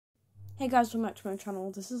Hey guys, welcome back to my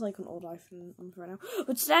channel. This is like an old iPhone right now.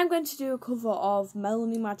 But today I'm going to do a cover of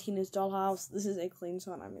Melanie Martinez Dollhouse. This is a clean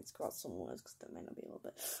song. I might scratch some words because that might not be a little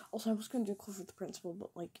bit. Also, I was going to do a cover of The Principal,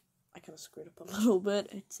 but like, I kind of screwed up a little bit.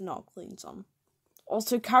 It's not a clean song.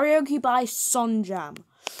 Also, karaoke by Sunjam.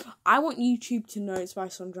 I want YouTube to know it's by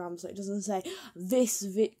Sunjam, so it doesn't say this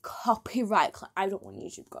copyright. I don't want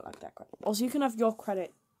YouTube to go like that credit. Also, you can have your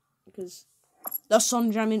credit because the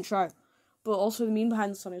Sunjam intro. But also, the meaning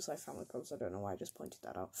behind the song is like family problems. I don't know why I just pointed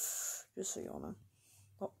that out. Just so you all know.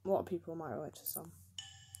 A lot of people might relate to the song.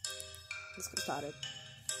 Let's get started.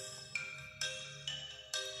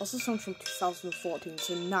 Also, the song's from 2014,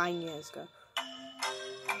 so 9 years ago.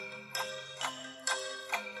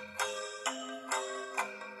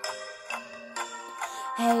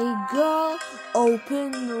 Hey girl,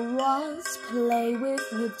 open the walls, play with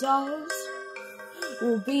your dolls.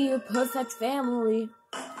 We'll be a perfect family.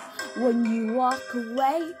 When you walk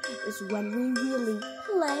away is when we really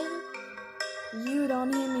play. You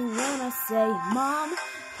don't hear me when I say, Mom,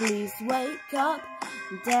 please wake up.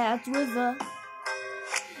 Dad's with her,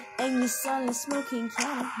 and your son is smoking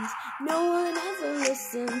cannabis. No one ever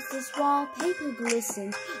listens, this wallpaper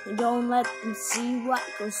glistens. Don't let them see what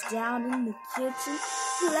goes down in the kitchen.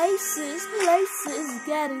 Places,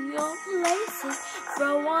 get in your places.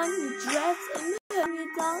 Throw on your dress and turn your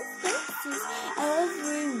doll faces.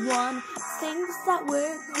 Everyone thinks that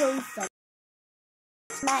we're perfect.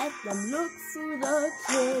 Let them look through the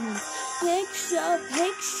curtains.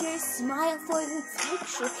 Picture, smile for the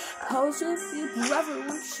picture. Pose with your brother,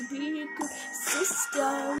 we should be a good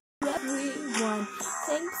sister. Everyone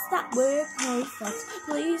thinks that we're perfect.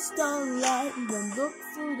 Please don't let them look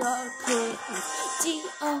through the curtains.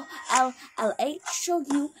 D-O-L-L-H-O-U-S-E.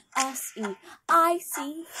 I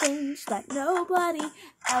see things that nobody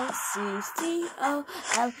else sees.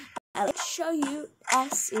 D-O-L-L-H-O-U-S-E.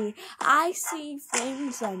 I see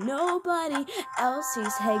things that nobody else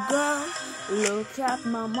sees. Hey girl, look at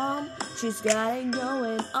my mom. She's got it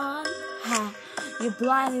going on. Ha, you're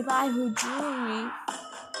blinded by her jewelry.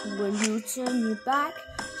 When you turn your back,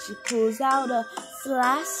 she pulls out a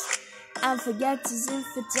flask and forgets his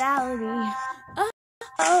infidelity.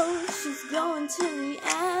 Oh, she's going to the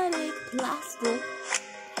attic. Plastic,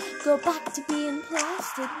 go back to being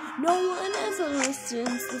plastic. No one ever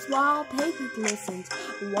listens, this wallpaper glistens.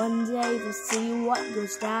 One day they'll see what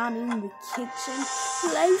goes down in the kitchen.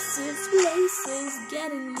 Places,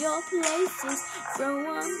 get in your places. Throw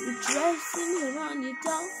on your dress and put on your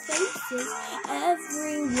doll faces.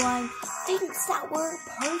 Everyone thinks that we're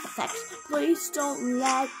perfect. Please don't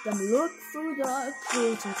let them look through the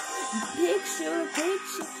curtains. Picture,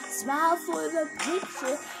 smile for the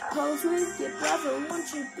picture. Pose with your brother,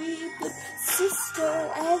 won't you be a good sister?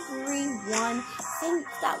 Everyone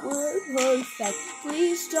thinks that we're perfect.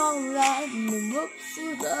 Please don't let them look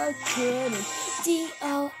through the curtains.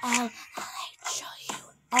 D-O-L-L-H-O-U-S-E.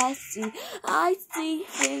 I see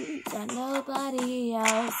things that nobody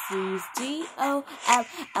else sees. D-O-L-L-H-O-U-S-E.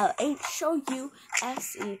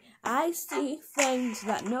 I see things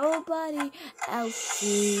that nobody else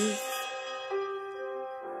sees.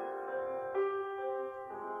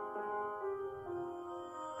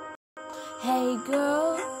 Hey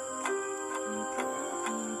girl,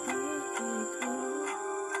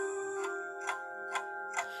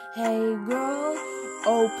 hey girl,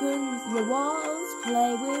 open the walls,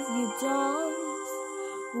 play with your dolls.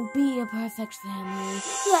 We'll be a perfect family.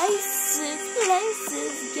 Places,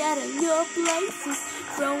 get in your places.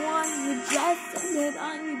 Throw on your dress and put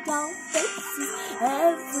on your doll faces.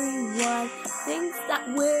 Everyone thinks that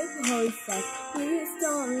we're perfect. Please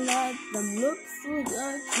don't let them look through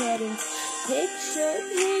the curtains. Picture,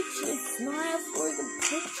 smile for the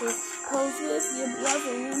picture. Pose with your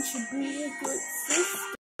brother, won't you be a good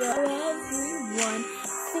sister? Everyone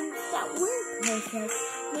thinks that we're perfect.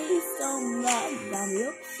 Please don't let them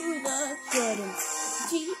look through the curtains.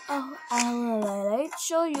 D-O-L-L-H-O-U-S-E.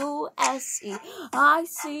 I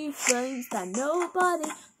see things that nobody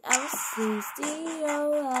else sees.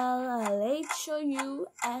 D-O-L-L-H-O-U-S-E.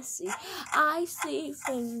 I see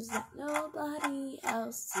things that nobody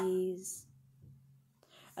else sees.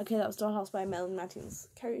 Okay, that was Dollhouse by Melanie Martinez.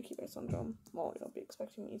 Karaoke by Sunjam. Well, you'll be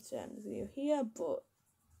expecting me to end the video here, but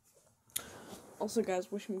also, guys,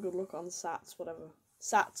 wish me good luck on SATs, whatever.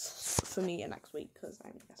 SATs for me next week, because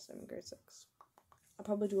I'm in grade 6. I'll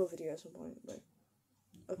probably do a video at some point, but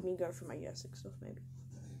of me going through my year 6 stuff, maybe.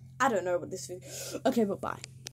 I don't know about this video. Okay, but bye.